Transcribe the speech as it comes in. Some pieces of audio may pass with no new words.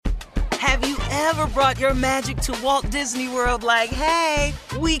Have you ever brought your magic to Walt Disney World like, hey,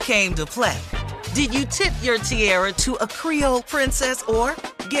 we came to play? Did you tip your tiara to a Creole princess or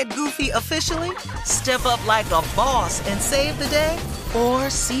get goofy officially? Step up like a boss and save the day? Or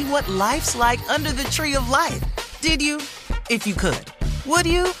see what life's like under the tree of life? Did you? If you could. Would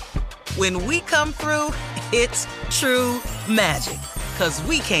you? When we come through, it's true magic. 'Cause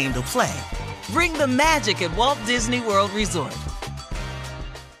we came to play. Bring the magic at Walt Disney World Resort.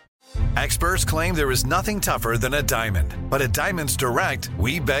 Experts claim there is nothing tougher than a diamond. But at Diamonds Direct,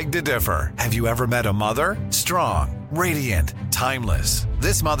 we beg to differ. Have you ever met a mother? Strong, radiant, timeless.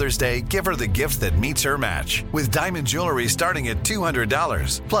 This Mother's Day, give her the gift that meets her match. With diamond jewelry starting at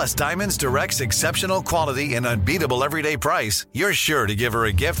 $200. Plus Diamonds Direct's exceptional quality and unbeatable everyday price, you're sure to give her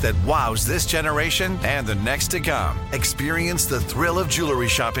a gift that wows this generation and the next to come. Experience the thrill of jewelry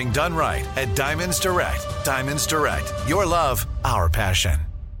shopping done right at Diamonds Direct. Diamonds Direct. Your love, our passion.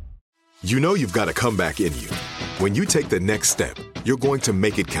 You know you've got a comeback in you. When you take the next step, you're going to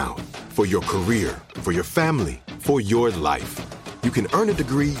make it count. For your career, for your family, for your life. You can earn a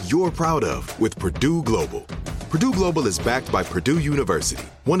degree you're proud of with Purdue Global. Purdue Global is backed by Purdue University,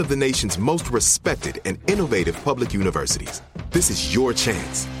 one of the nation's most respected and innovative public universities. This is your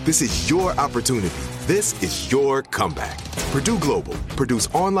chance. This is your opportunity. This is your comeback. Purdue Global, Purdue's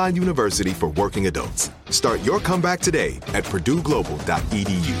online university for working adults. Start your comeback today at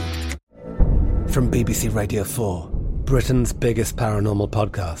purdueglobal.edu. From BBC Radio 4, Britain's biggest paranormal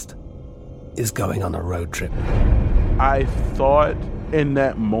podcast is going on a road trip. I thought in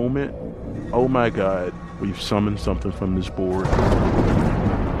that moment, oh my God, we've summoned something from this board.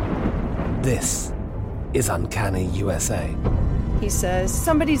 This is Uncanny USA. He says,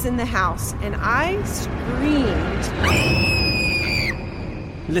 somebody's in the house, and I screamed.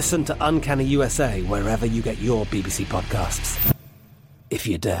 Listen to Uncanny USA wherever you get your BBC podcasts, if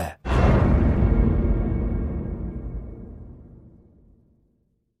you dare.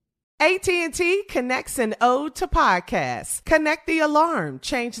 AT&T connects an ode to podcasts. Connect the alarm.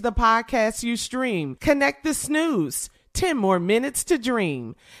 Change the podcast you stream. Connect the snooze. 10 more minutes to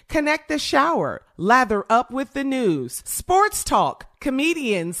dream. Connect the shower. Lather up with the news. Sports talk,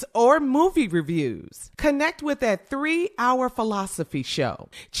 comedians, or movie reviews. Connect with that 3-hour philosophy show.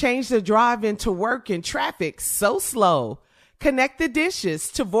 Change the drive into work and traffic so slow. Connect the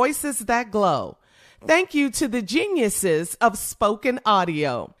dishes to voices that glow. Thank you to the geniuses of spoken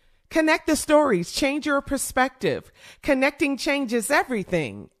audio. Connect the stories, change your perspective. Connecting changes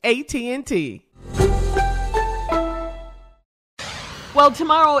everything. AT&T. Well,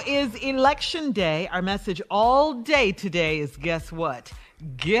 tomorrow is Election Day. Our message all day today is, guess what?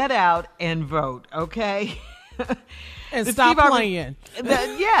 Get out and vote, okay? And stop playing.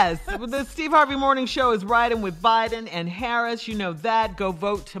 Yes, the Steve Harvey Morning Show is riding with Biden and Harris. You know that. Go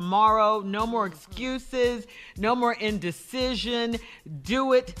vote tomorrow. No more excuses. No more indecision.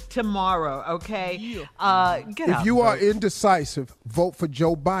 Do it tomorrow, okay? Yeah. Get out. If you are indecisive, vote for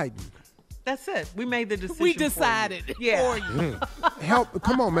Joe Biden. That's it. We made the decision. We decided for you. Yeah. For you. Help.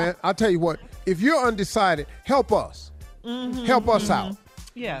 Come on, man. I'll tell you what. If you're undecided, help us. Help us out.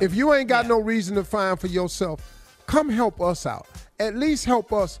 Yeah. If you ain't got no reason to find for yourself, come help us out. At least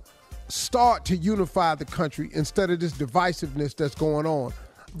help us start to unify the country instead of this divisiveness that's going on.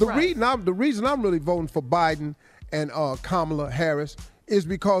 The reason I'm really voting for Biden and Kamala Harris is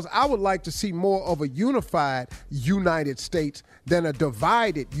because I would like to see more of a unified United States than a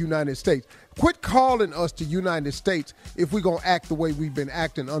divided United States. Quit calling us the United States if we're going to act the way we've been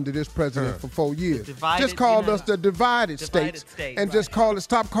acting under this president for 4 years. Just call us the divided states and just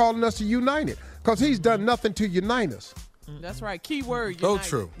stop calling us the united, because he's done nothing to unite us. That's right. Key word. So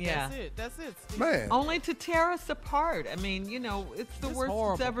true. Yeah. That's it. Steve. Man. Only to tear us apart. I mean, you know, it's the worst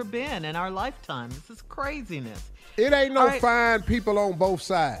horrible. it's ever been in our lifetime. This is craziness. It ain't no fine people on both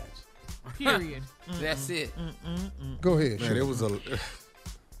sides. Period. That's it. Go ahead. Man, it was a...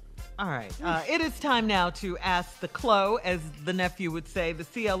 All right. It is time now to ask the CLO, as the nephew would say, the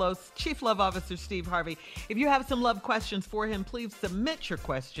CLO's Chief Love Officer, Steve Harvey. If you have some love questions for him, please submit your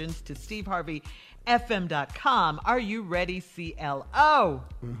questions to steveharveyfm.com. Are you ready, CLO?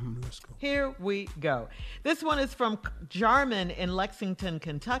 Let's go. Here we go. This one is from Jarman in Lexington,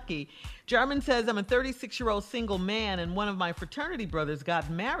 Kentucky. Jarman says, I'm a 36-year-old single man, and one of my fraternity brothers got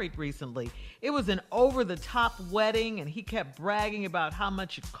married recently. It was an over-the-top wedding, and he kept bragging about how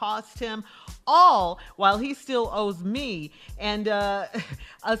much it cost him, all while he still owes me and a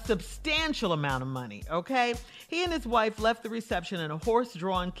substantial amount of money, okay? He and his wife left the reception in a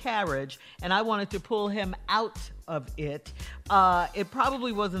horse-drawn carriage, and I wanted to pull him out of it. It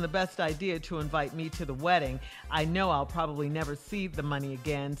probably wasn't the best idea to invite me to the wedding. I know I'll probably never see the money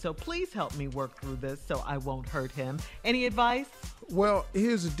again, so please help me work through this so I won't hurt him. Any advice? Well,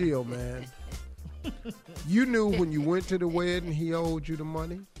 here's the deal, man. You knew when you went to the wedding he owed you the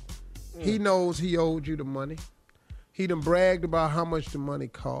money. He knows he owed you the money. He done bragged about how much the money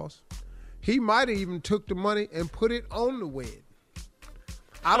cost. He might have even took the money and put it on the wedding.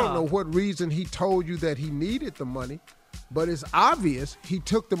 I don't know what reason he told you that he needed the money, but it's obvious he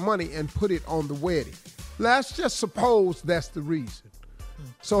took the money and put it on the wedding. Let's just suppose that's the reason.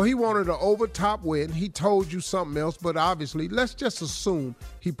 So he wanted an over-top wedding. He told you something else, but obviously, let's just assume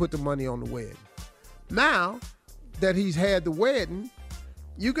he put the money on the wedding. Now that he's had the wedding,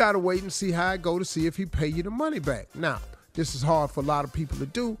 you got to wait and see how it go to see if he pay you the money back. Now, this is hard for a lot of people to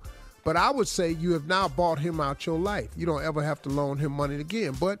do, but I would say you have now bought him out your life. You don't ever have to loan him money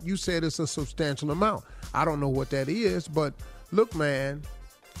again, but you said it's a substantial amount. I don't know what that is, but look, man,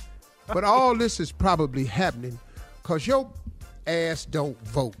 but all this is probably happening because your ass don't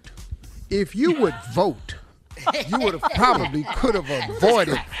vote. If you would vote, you would have probably could have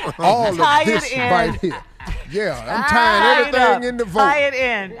avoided all of this right here. Yeah, I'm tying everything in the vote. Tie it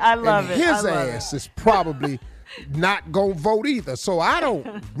in. I love it. His ass is probably not going to vote either. So I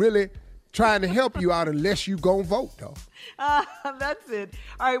don't really trying to help you out unless you going to vote, though. That's it.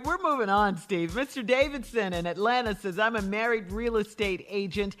 All right, we're moving on, Steve. Mr. Davidson in Atlanta says, I'm a married real estate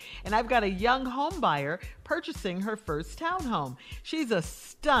agent, and I've got a young home buyer purchasing her first townhome. She's a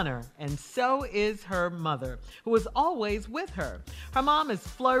stunner, and so is her mother, who is always with her. Her mom is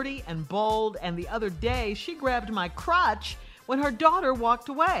flirty and bold, and the other day she grabbed my crotch when her daughter walked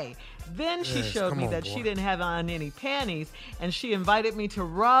away. Then she showed me that she didn't have on any panties, and she invited me to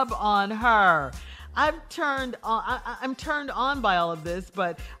rub on her. I'm turned on by all of this,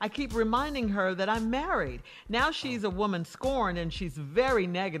 but I keep reminding her that I'm married. Now she's a woman scorned, and she's very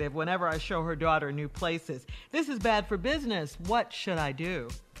negative whenever I show her daughter new places. This is bad for business. What should I do?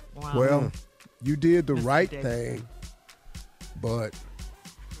 Wow. Well, you did the right thing, but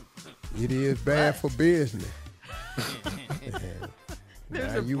it is bad for business.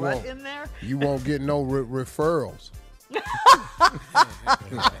 There's a butt in there? You won't get no referrals. You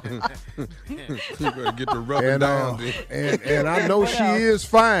better get the rubbing down. And I know she is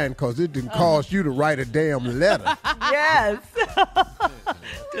fine because it didn't cost you to write a damn letter. Yes.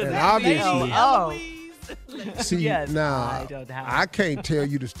 And obviously, see, yes, now I can't tell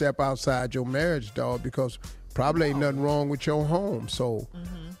you to step outside your marriage, dog, because probably ain't nothing wrong with your home. So,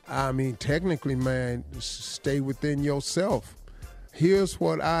 I mean, technically, man, stay within yourself. Here's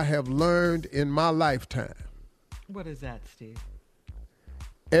what I have learned in my lifetime. What is that, Steve?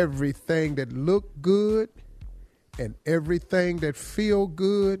 Everything that look good and everything that feel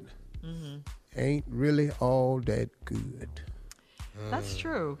good ain't really all that good. That's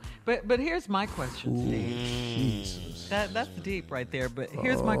true. But here's my question, Steve. Jesus. That's deep right there, but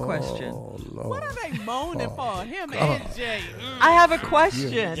here's my question. Lord. What are they moaning for? Him and Jay. I have a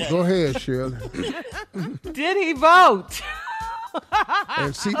question. Yeah. Go ahead, Shirley. Did he vote?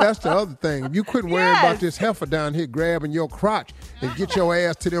 And see, that's the other thing. If you quit worrying about this heifer down here grabbing your crotch and get your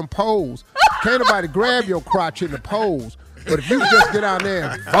ass to them polls, can't nobody grab your crotch in the polls. But if you just get out there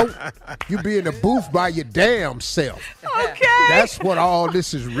and vote, you be in the booth by your damn self. Okay. That's what all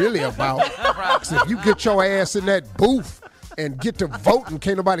this is really about. So if you get your ass in that booth and get to voting,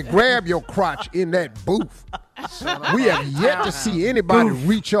 can't nobody grab your crotch in that booth. We have yet to see anybody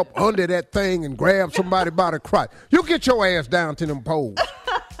reach up under that thing and grab somebody by the crotch. You get your ass down to them polls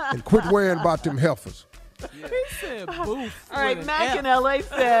and quit worrying about them heifers. He said booth. All right, Mac in L.A.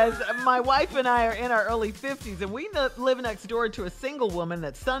 says, my wife and I are in our early 50s, and we live next door to a single woman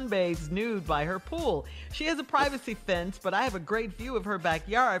that sunbathes nude by her pool. She has a privacy fence, but I have a great view of her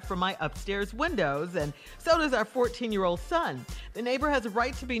backyard from my upstairs windows, and so does our 14-year-old son. The neighbor has a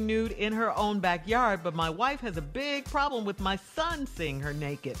right to be nude in her own backyard, but my wife has a big problem with my son seeing her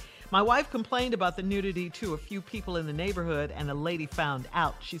naked. My wife complained about the nudity to a few people in the neighborhood, and a lady found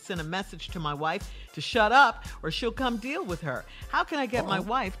out. She sent a message to my wife to shut up or she'll come deal with her. How can I get my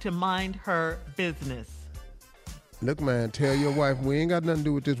wife to mind her business? Look, man, tell your wife we ain't got nothing to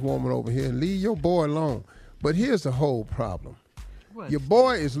do with this woman over here. Leave your boy alone. But here's the whole problem. What? Your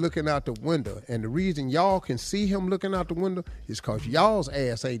boy is looking out the window, and the reason y'all can see him looking out the window is because y'all's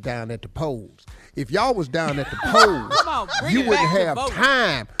ass ain't down at the polls. If y'all was down at the polls, you wouldn't have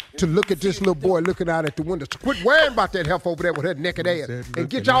time to look at this little boy looking out at the window. So quit worrying about that heifer over there with her naked ass and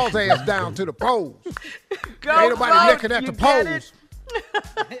get y'all's ass down to the polls. Go ain't nobody vote, looking at the polls.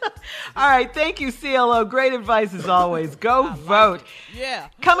 All right, thank you, CLO. Great advice as always. Go vote. Yeah.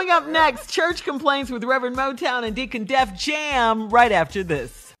 Coming up next, church complaints with Reverend Motown and Deacon Def Jam right after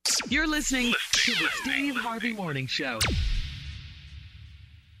this. You're listening to the Steve Harvey Morning Show.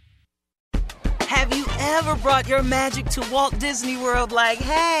 Have you ever brought your magic to Walt Disney World like,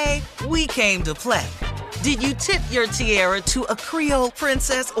 hey, we came to play? Did you tip your tiara to a Creole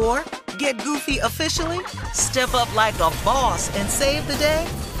princess or get goofy officially? Step up like a boss and save the day?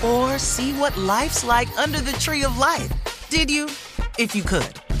 Or see what life's like under the tree of life? Did you? If you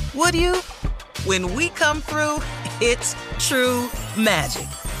could. Would you? When we come through, it's true magic.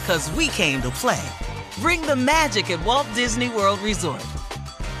 'Cause we came to play. Bring the magic at Walt Disney World Resort.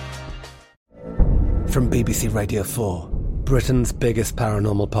 From BBC Radio 4, Britain's biggest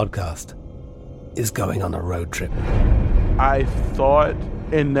paranormal podcast is going on a road trip. I thought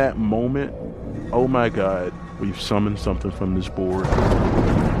in that moment, oh my God, we've summoned something from this board.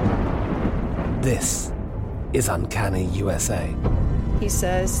 This is Uncanny USA. He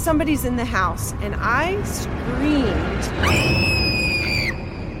says, somebody's in the house, and I screamed.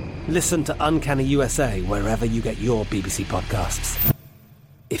 Listen to Uncanny USA wherever you get your BBC podcasts,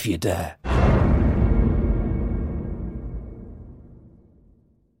 if you dare.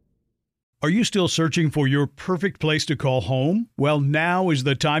 Are you still searching for your perfect place to call home? Well, now is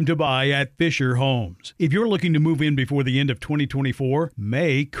the time to buy at Fisher Homes. If you're looking to move in before the end of 2024,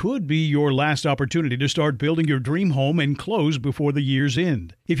 May could be your last opportunity to start building your dream home and close before the year's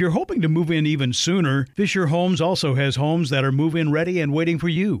end. If you're hoping to move in even sooner, Fisher Homes also has homes that are move-in ready and waiting for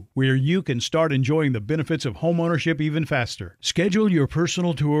you, where you can start enjoying the benefits of homeownership even faster. Schedule your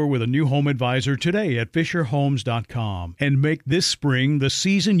personal tour with a new home advisor today at FisherHomes.com and make this spring the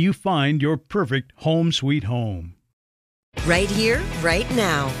season you find your perfect home sweet home. Right here, right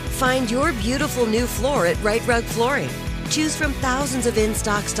now. Find your beautiful new floor at Right Rug Flooring. Choose from thousands of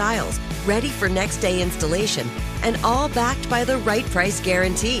in-stock styles, ready for next day installation, and all backed by the right price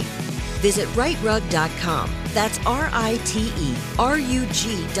guarantee. Visit rightrug.com. That's RITERUG.com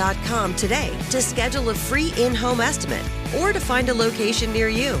today to schedule a free in-home estimate or to find a location near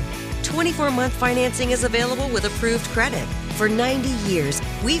you. 24-month financing is available with approved credit. For 90 years,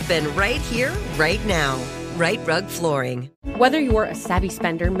 we've been right here, right now. Right Rug Flooring. Whether you're a savvy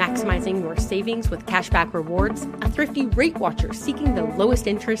spender maximizing your savings with cashback rewards, a thrifty rate watcher seeking the lowest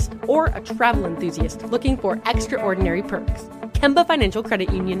interest, or a travel enthusiast looking for extraordinary perks, Kemba Financial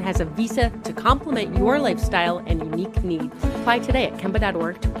Credit Union has a visa to complement your lifestyle and unique needs. Apply today at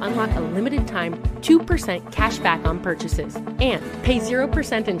Kemba.org to unlock a limited time 2% cash back on purchases and pay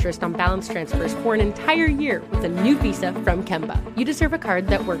 0% interest on balance transfers for an entire year with a new visa from Kemba. You deserve a card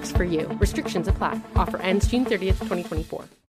that works for you. Restrictions apply. Offer ends June 30th, 2024.